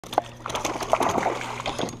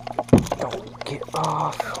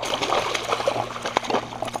off.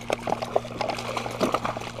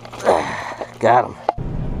 Got him.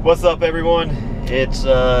 What's up, everyone? It's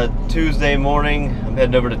Tuesday morning. I'm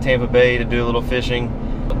heading over to Tampa Bay to do a little fishing.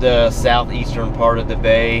 The southeastern part of the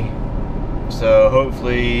bay. So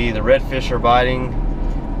hopefully the redfish are biting.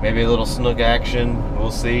 Maybe a little snook action.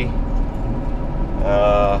 We'll see.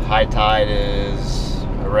 High tide is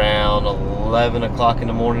around 11 o'clock in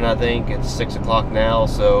the morning, I think. It's 6 o'clock now,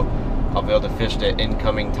 so I'll be able to fish the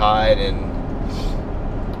incoming tide and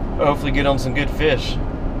hopefully get on some good fish.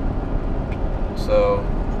 So,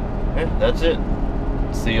 yeah, that's it.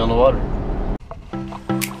 See you on the water.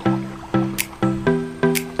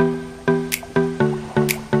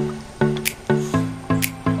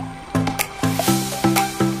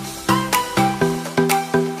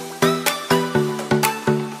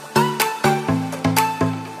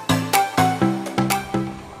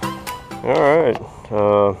 Alright,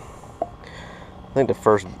 I think the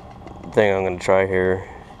first thing I'm going to try here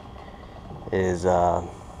is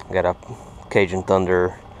got a Cajun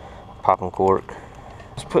Thunder popping cork.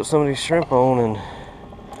 Let's put some of these shrimp on and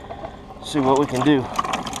see what we can do.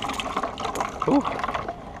 Ooh,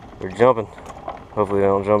 they're jumping. Hopefully they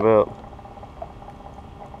don't jump out.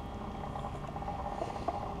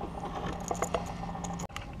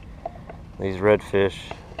 These redfish,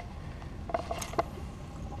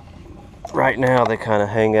 right now they kind of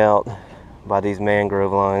hang out by these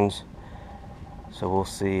mangrove lines, so we'll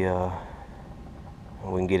see if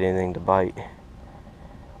we can get anything to bite.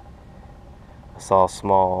 I saw a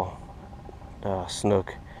small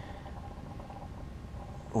snook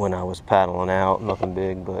when I was paddling out, nothing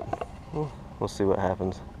big, but we'll see what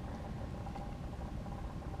happens.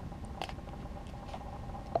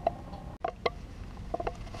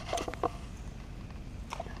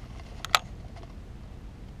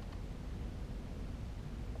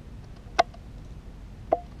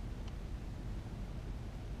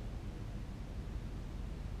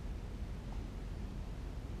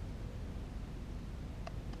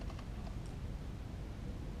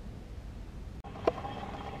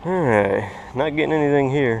 Alright, not getting anything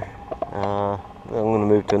here. I'm going to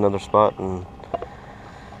move to another spot and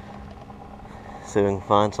see if we can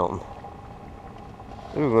find something.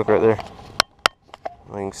 Ooh, look right there.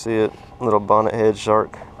 I can see it. Little bonnet head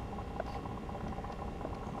shark.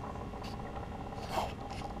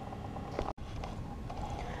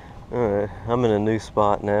 Alright, I'm in a new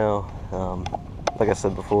spot now. Like I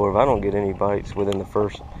said before, if I don't get any bites within the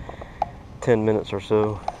first 10 minutes or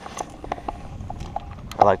so,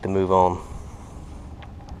 I like to move on.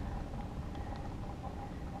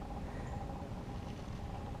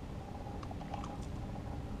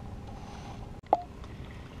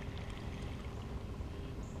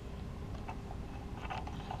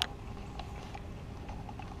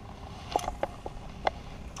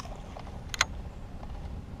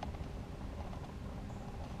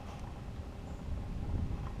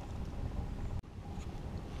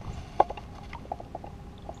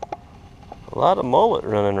 A lot of mullet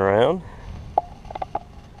running around.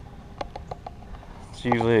 It's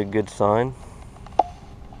usually a good sign.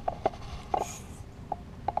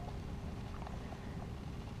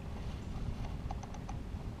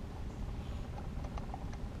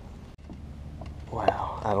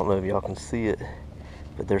 Wow, I don't know if y'all can see it,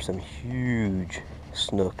 but there's some huge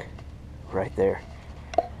snook right there.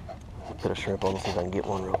 Put a shrimp on and see if I can get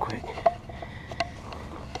one real quick.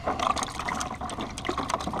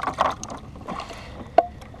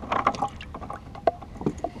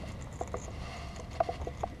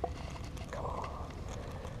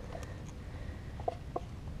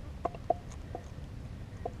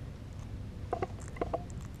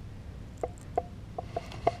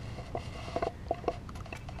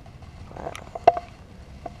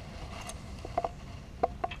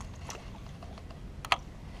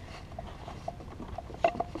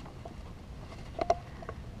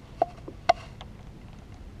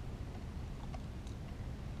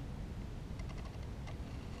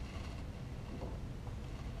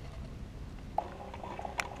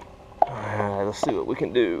 Alright, let's see what we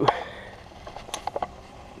can do.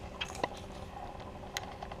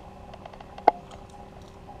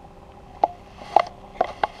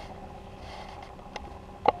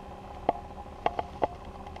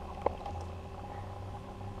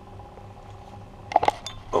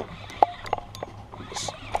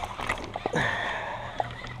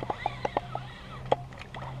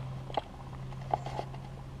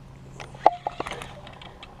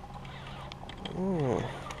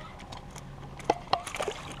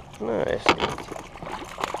 Nice.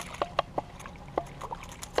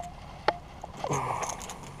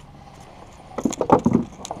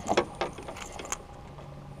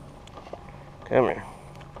 Come here.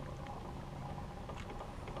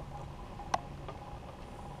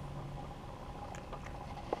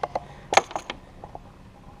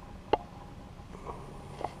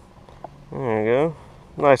 There you go.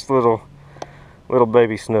 Nice little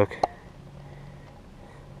baby snook.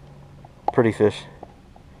 Pretty fish.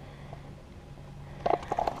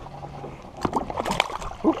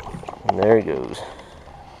 And there he goes.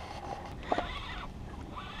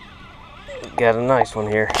 Got a nice one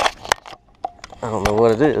here. I don't know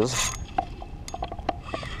what it is.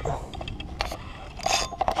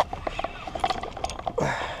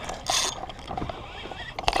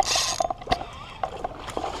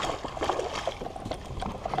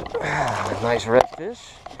 Nice redfish.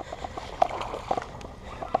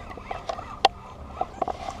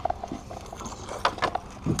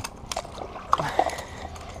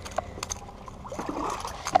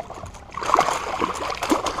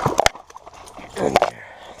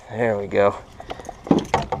 There we go.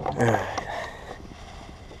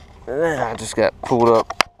 I just got pulled up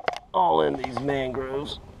all in these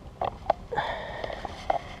mangroves.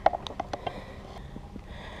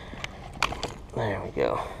 There we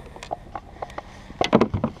go.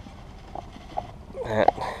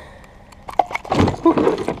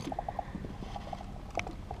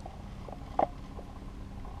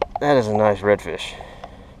 That is a nice redfish.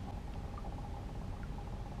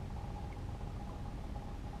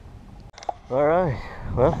 Alright,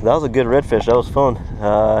 well, that was a good redfish. That was fun.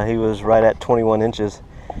 He was right at 21 inches.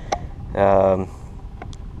 Had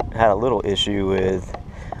a little issue with,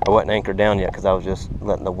 I wasn't anchored down yet because I was just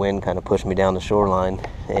letting the wind kind of push me down the shoreline,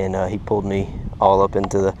 and he pulled me all up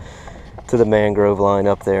into the mangrove line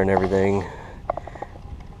up there and everything.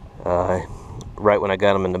 Right when I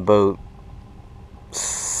got him in the boat,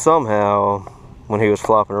 somehow when he was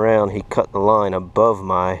flopping around, he cut the line above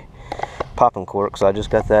my popping cork, so I just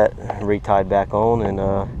got that retied back on, and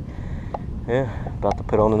yeah, about to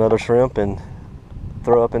put on another shrimp and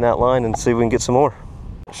throw up in that line and see if we can get some more.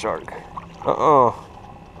 Shark.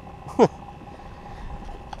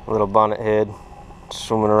 Little bonnet head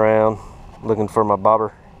swimming around looking for my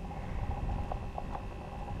bobber.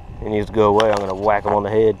 He needs to go away. I'm gonna whack him on the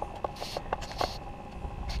head.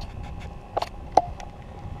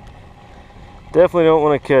 Definitely don't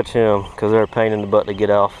want to catch him because they're a pain in the butt to get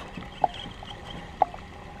off.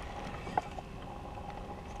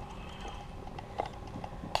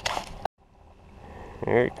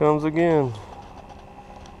 Here it comes again,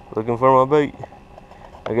 looking for my bait.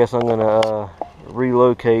 I guess I'm gonna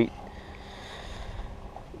relocate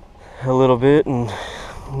a little bit and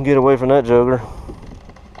get away from that joker.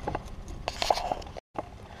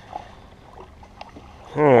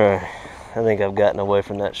 Alright, I think I've gotten away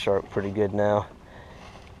from that shark pretty good now.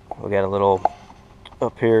 We got a little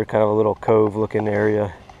up here, kind of a little cove looking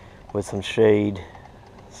area with some shade,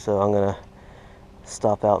 so I'm gonna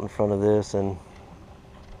stop out in front of this and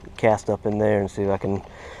cast up in there and see if I can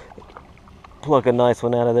pluck a nice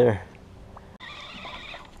one out of there.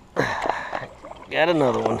 Got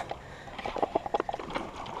another one.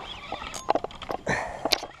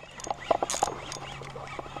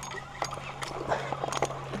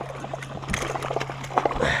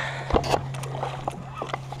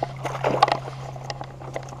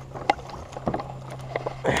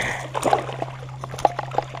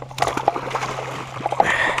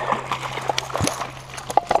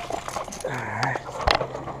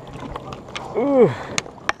 Ooh.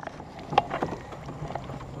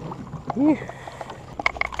 There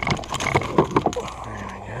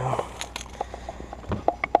we go.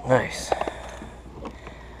 Nice.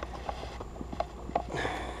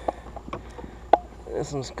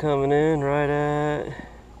 This one's coming in right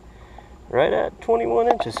at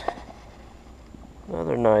 21 inches.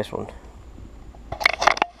 Another nice one.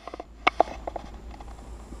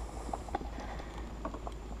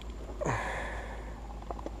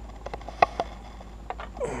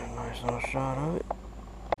 Nice little shot of it.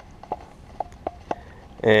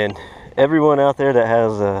 And everyone out there that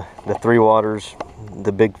has the three waters,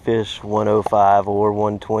 the big fish 105 or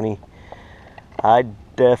 120, I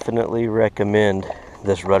definitely recommend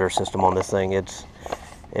this rudder system on this thing. It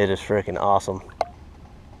is freaking awesome.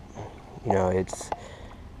 You know, it's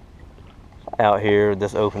out here,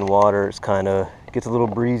 this open water, it's kind of gets a little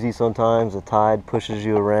breezy sometimes. The tide pushes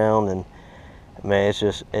you around, and man,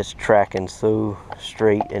 it's tracking so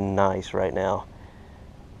straight and nice right now.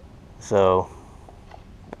 So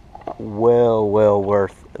well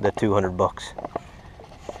worth the 200 bucks.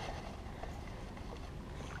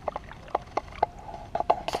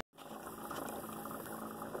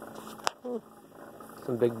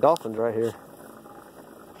 Some big dolphins right here.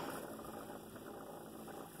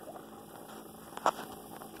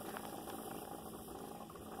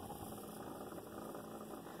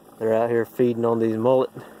 They're out here feeding on these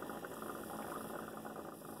mullet.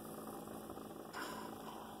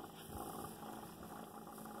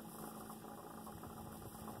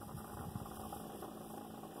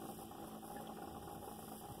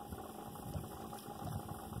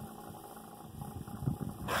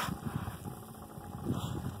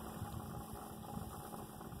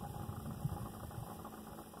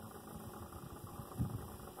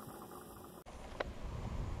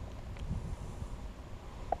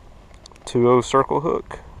 .20 circle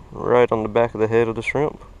hook right on the back of the head of the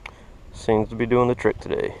shrimp. Seems to be doing the trick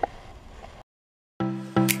today.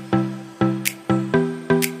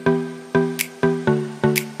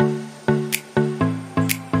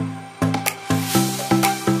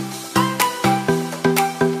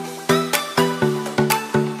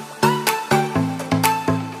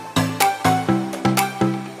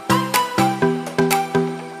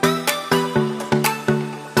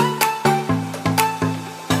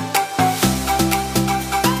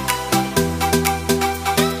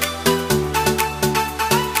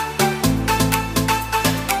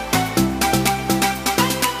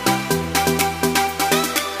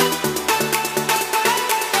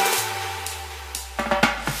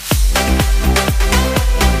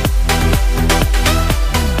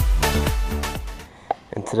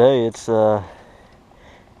 And today it's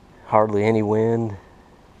hardly any wind,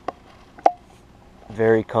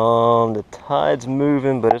 very calm. The tide's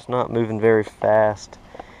moving, but it's not moving very fast,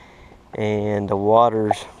 and the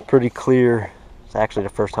water's pretty clear. It's actually the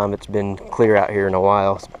first time it's been clear out here in a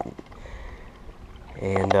while,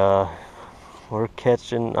 and I'm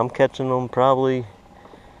catching them probably,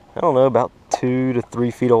 I don't know, about 2 to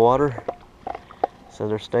 3 feet of water. So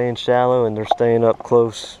they're staying shallow and they're staying up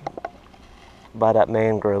close by that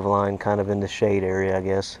mangrove line, kind of in the shade area, I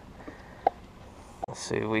guess. Let's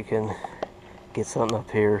see if we can get something up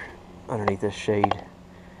here underneath this shade.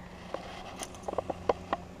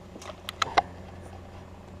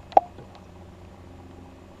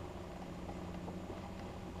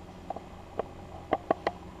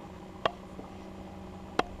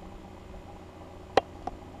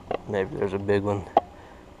 Maybe there's a big one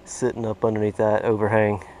sitting up underneath that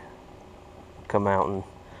overhang. Come out and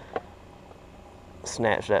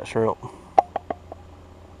snatch that shrimp.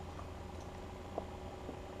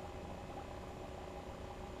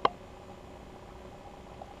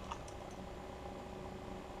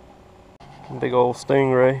 Big old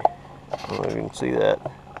stingray. I don't know if you can see that.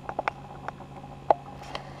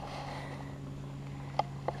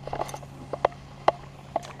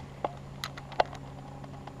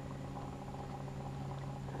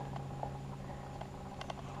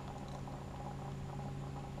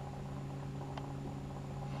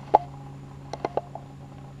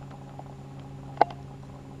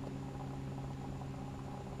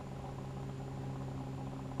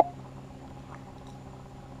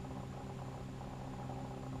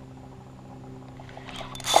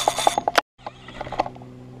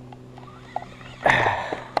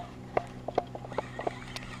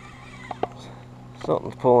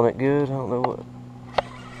 Something's pulling it good. I don't know what.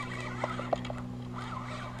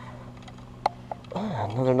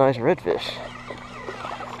 Another nice redfish.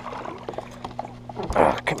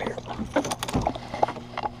 Come here.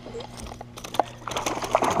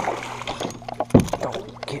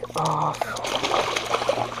 Don't get off.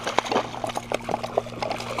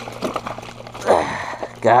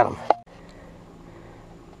 Got him.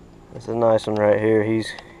 That's a nice one right here.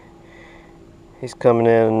 He's coming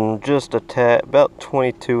in just a tad, about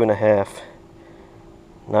 22 and a half.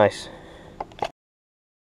 Nice.